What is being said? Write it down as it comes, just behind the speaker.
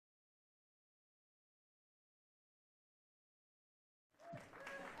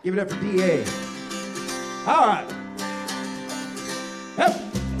Give it up for DA. All right. Yep.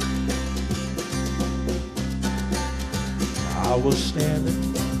 I was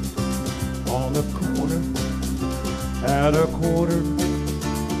standing on the corner at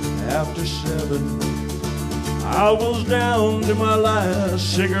 7:15. I was down to my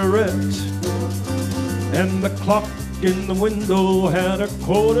last cigarette, and the clock in the window had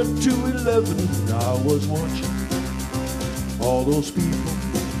 11:15. I was watching all those people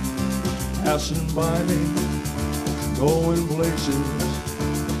passing by me, going places.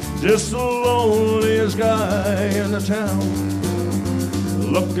 Just the loneliest guy in the town,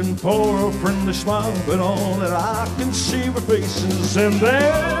 looking for a friendly smile, but all that I can see were faces. And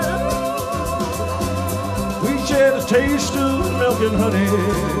then we shared a taste of milk and honey.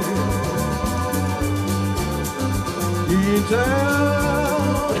 Deep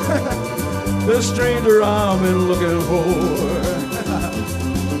down, the stranger I've been looking for.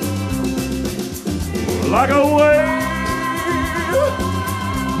 Like a wave,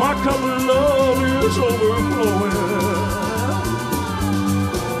 my cup of love is overflowing,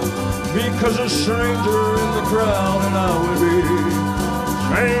 because a stranger in the crowd and I will be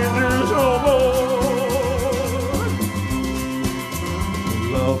strangers no more.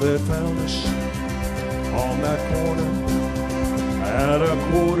 Love had found us on that corner at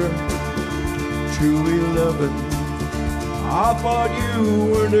 11:15. I thought you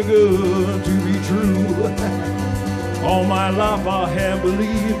were too good to be true. All my life I have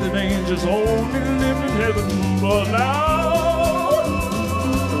believed that angels only lived in heaven, but now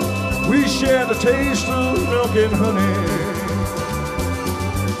we share the taste of milk and honey.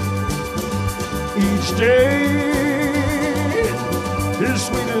 Each day is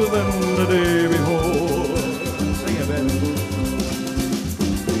sweeter than the day before. Sing it, baby.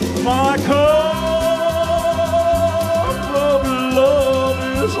 My cup of love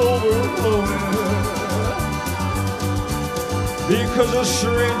is overflowing, because a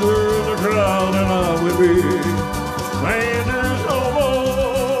stranger in the crowd and I will be strangers no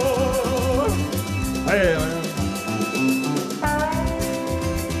more. Hey, man.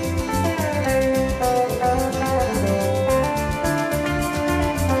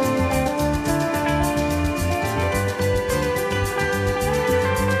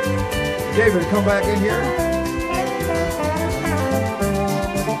 David, come back in here.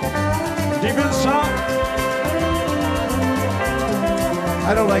 Deep inside.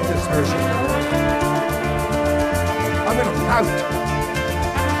 I don't like this version. I'm in a pout.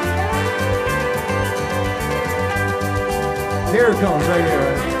 Here it comes, right here.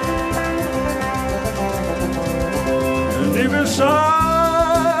 And deep inside,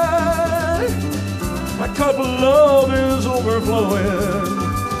 my cup of love is overflowing.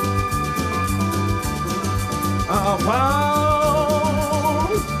 I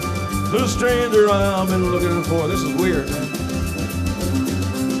found the stranger I've been looking for. This is weird, man.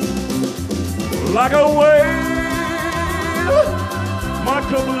 Like a wave, my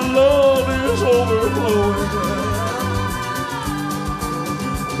cup of love is overflowing,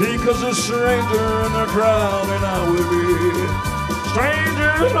 because a stranger in the crowd and I will be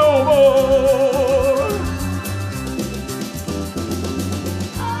strangers no more.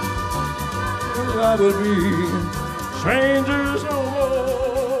 I will be strangers no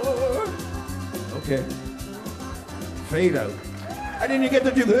more. Okay. Fade out. I didn't get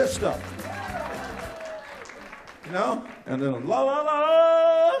to do this stuff. You know? And then la la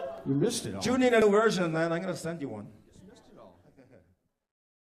la. You missed it all. Tune in a new version, man. I'm going to send you one.